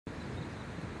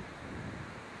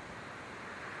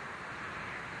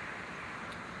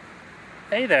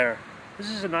Hey there, this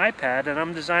is an iPad and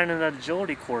I'm designing an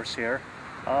agility course here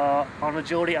on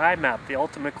Agility iMap, the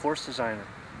ultimate course designer.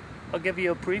 I'll give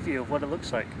you a preview of what it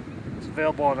looks like. It's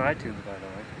available on iTunes, by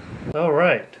the way.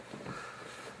 Alright,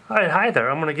 hi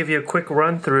there. I'm going to give you a quick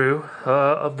run through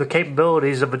of the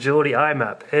capabilities of Agility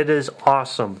iMap. It is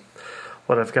awesome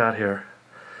what I've got here.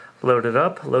 Load it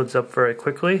up, loads up very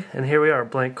quickly, and here we are,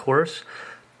 blank course.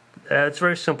 It's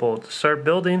very simple. Start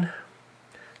building,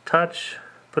 touch,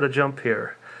 put a jump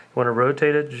here. You want to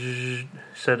rotate it,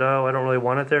 said, oh, I don't really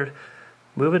want it there.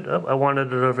 Move it up, I wanted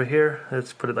it over here.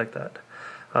 Let's put it like that.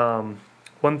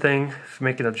 One thing, if you're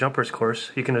making a jumpers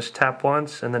course, you can just tap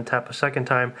once and then tap a second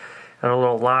time, and a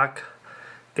little lock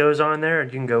goes on there,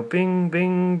 and you can go bing,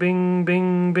 bing, bing,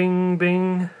 bing, bing,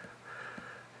 bing,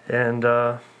 and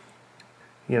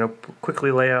you know,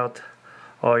 quickly lay out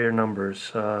all your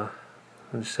numbers. The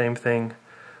same thing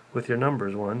with your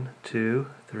numbers. 1, 2,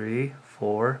 3,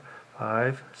 4,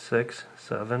 5, 6,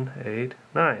 7, 8,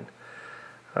 9.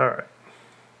 Alright.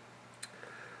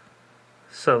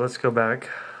 So let's go back.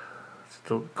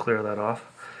 Let's clear that off.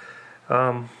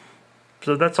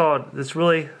 So that's all. It's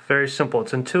really very simple.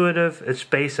 It's intuitive. It's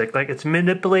basic. Like, it's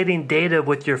manipulating data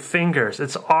with your fingers.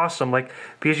 It's awesome. Like,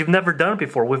 because you've never done it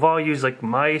before. We've all used like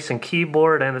mice and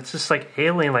keyboard, and it's just like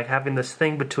alien, like having this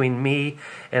thing between me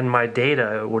and my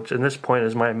data, which in this point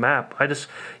is my map. Have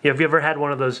you ever had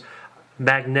one of those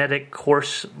magnetic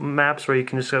course maps where you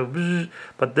can just go,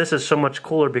 but this is so much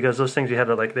cooler because those things you had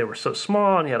to, like, they were so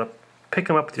small and you had to pick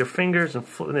them up with your fingers and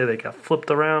they got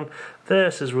flipped around.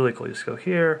 This is really cool. You just go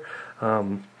here,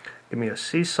 give me a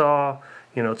seesaw,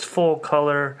 you know, it's full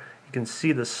color. You can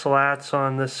see the slats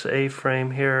on this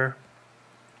A-frame here.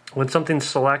 When something's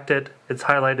selected, it's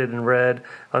highlighted in red.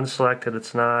 Unselected,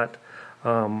 it's not.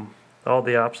 All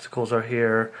the obstacles are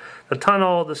here. The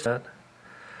tunnel, the set,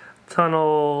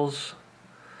 tunnels,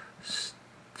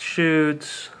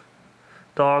 chutes,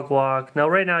 dog walk. Now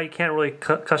right now you can't really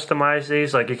customize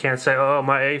these. Like, you can't say, oh,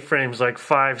 my A-frame's like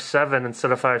 5'7"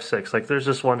 instead of 5'6". Like, there's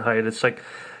just one height. It's like,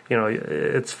 you know,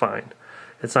 it's fine.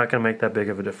 It's not going to make that big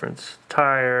of a difference.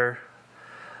 Tire,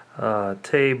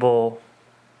 table,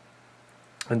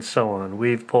 and so on.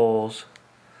 Weave poles.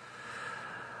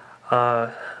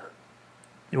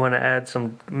 You want to add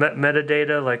some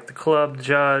metadata like the club,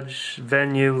 judge,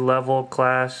 venue, level,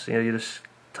 class. You know, you just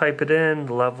type it in,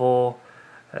 level,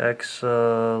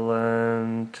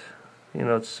 excellent. You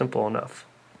know, it's simple enough.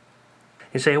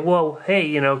 You say, well, hey,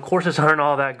 you know, courses aren't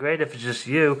all that great if it's just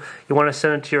you. You want to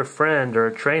send it to your friend or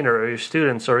a trainer or your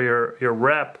students or your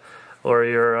rep or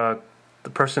your the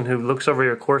person who looks over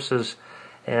your courses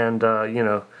and you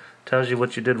know, tells you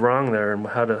what you did wrong there and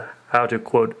how to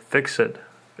quote fix it,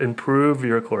 improve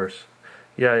your course.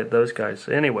 Yeah, those guys.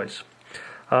 Anyways,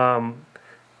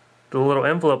 the little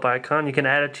envelope icon, you can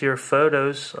add it to your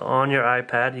photos on your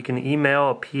iPad. You can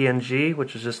email a PNG,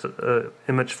 which is just an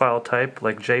image file type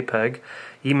like JPEG.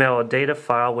 Email a data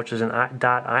file, which is an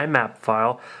 .imap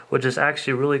file, which is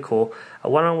actually really cool.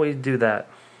 Why don't we do that?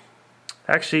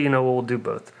 Actually, you know, we'll do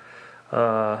both.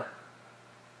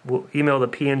 We'll email the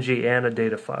PNG and a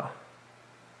data file.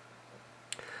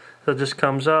 So it just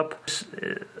comes up.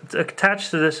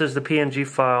 Attached to this is the PNG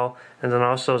file, and then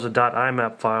also is a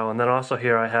 .imap file, and then also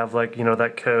here I have, like, you know,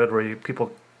 that code where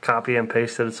people copy and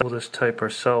paste it. We'll just type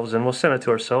ourselves, and we'll send it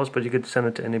to ourselves, but you could send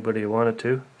it to anybody you wanted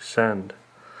to. Send.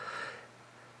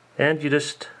 And you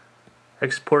just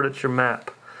export it to your map.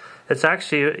 It's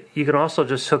actually, you can also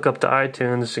just hook up to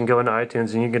iTunes and go into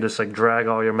iTunes, and you can just like drag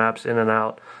all your maps in and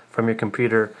out from your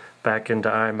computer back into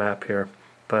iMap here.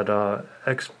 But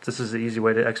this is the easy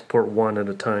way to export one at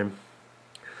a time.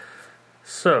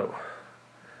 So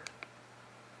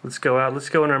let's go out. Let's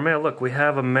go in our mail. Look, we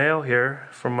have a mail here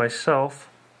from myself.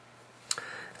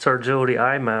 It's our Agility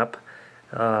iMap.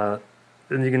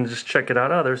 And you can just check it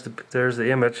out. Oh, there's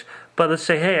the image. But let's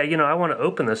say, hey, you know, I want to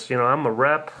open this. You know, I'm a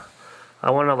rep.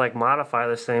 I want to like modify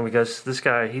this thing because this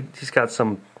guy he's got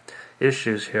some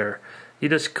issues here. You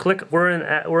just click. We're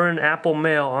in Apple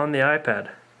Mail on the iPad.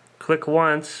 Click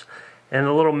once, and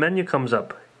a little menu comes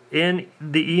up. In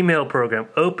the email program,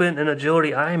 open an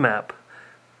Agility iMap.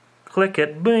 Click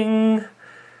it, bing,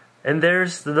 and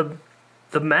there's the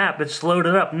map. It's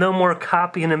loaded up. No more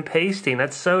copying and pasting.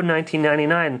 That's so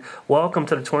 1999. Welcome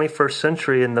to the 21st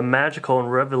century and the magical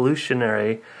and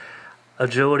revolutionary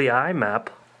Agility iMap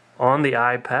on the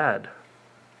iPad.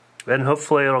 And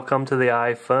hopefully it'll come to the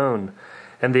iPhone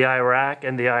and the Iraq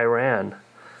and the Iran.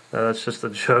 That's just a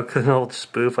joke, an old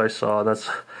spoof I saw.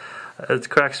 It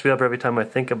cracks me up every time I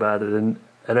think about it, and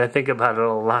I think about it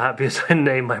a lot because I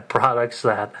name my products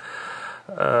that.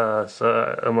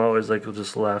 So I'm always like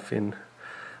just laughing.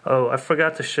 Oh, I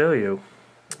forgot to show you.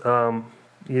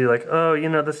 you're like, oh,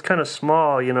 that's kind of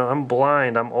small. I'm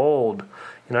blind. I'm old.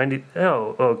 I need.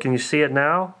 Oh, can you see it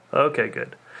now? Okay,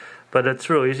 good. But it's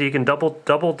real easy. You can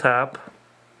double tap.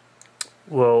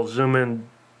 We'll zoom in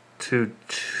to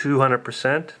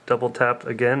 200%. Double tap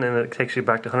again, and it takes you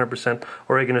back to 100%.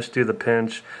 Or you can just do the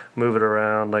pinch, move it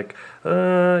around. Like,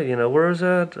 where is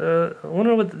that? I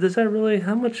wonder is that really?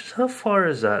 How far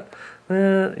is that?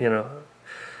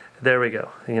 There we go.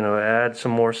 Add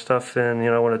some more stuff in.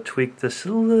 I want to tweak this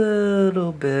a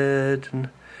little bit, and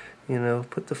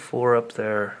put the 4 up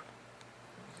there.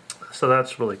 So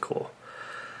that's really cool.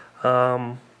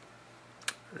 Alright,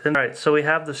 so we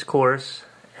have this course,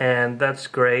 and that's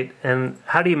great. And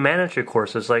how do you manage your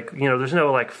courses? Like, there's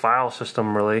no like file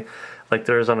system really, like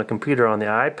there is on a computer on the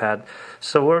iPad.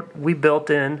 So we built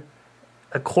in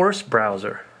a course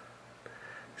browser.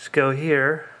 Let's go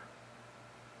here,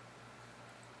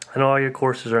 and all your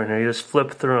courses are in here. You just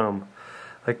flip through them.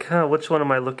 Like, which one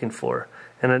am I looking for?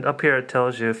 And then up here it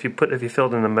tells you if you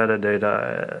filled in the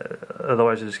metadata.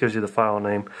 Otherwise, it just gives you the file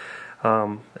name.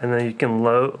 And then you can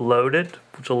load it,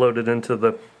 which will load it into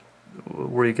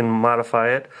where you can modify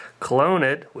it. Clone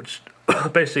it, which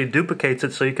basically duplicates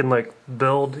it, so you can like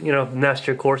build, nest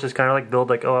your courses. Kind of like build,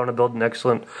 like, oh, I want to build an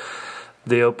excellent,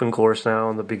 the open course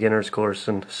now, and the beginner's course,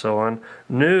 and so on.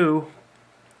 New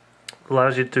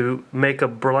allows you to make a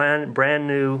brand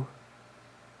new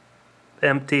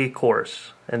empty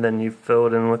course, and then you fill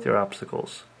it in with your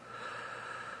obstacles.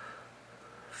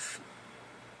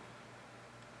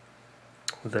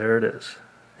 There it is,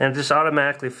 and it just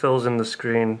automatically fills in the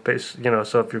screen.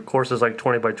 So if your course is like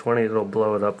 20 by 20, it'll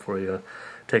blow it up for you,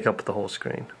 take up the whole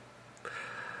screen.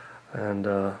 And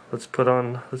let's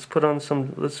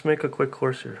make a quick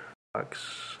course here. I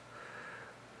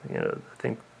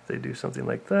think they do something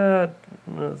like that.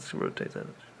 Let's rotate that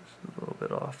just a little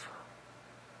bit off.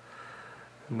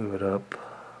 Move it up.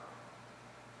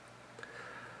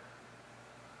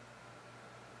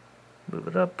 Move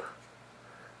it up.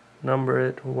 Number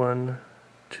it 1,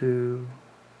 2.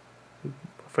 I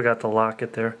forgot to lock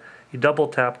it there. You double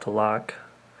tap to lock.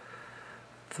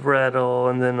 Threadle,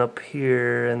 and then up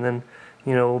here, and then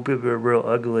we'll be real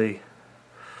ugly.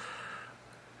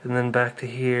 And then back to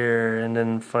here, and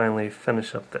then finally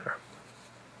finish up there.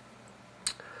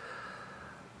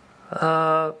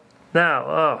 Now,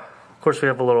 of course, we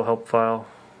have a little help file.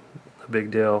 No big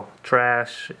deal.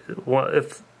 Trash.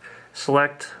 If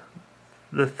select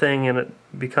the thing and it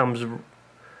becomes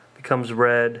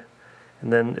red,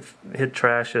 and then if you hit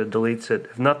trash, it deletes it.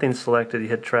 If nothing's selected, you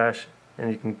hit trash,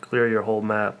 and you can clear your whole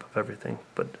map of everything.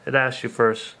 But it asks you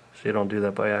first, so you don't do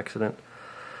that by accident.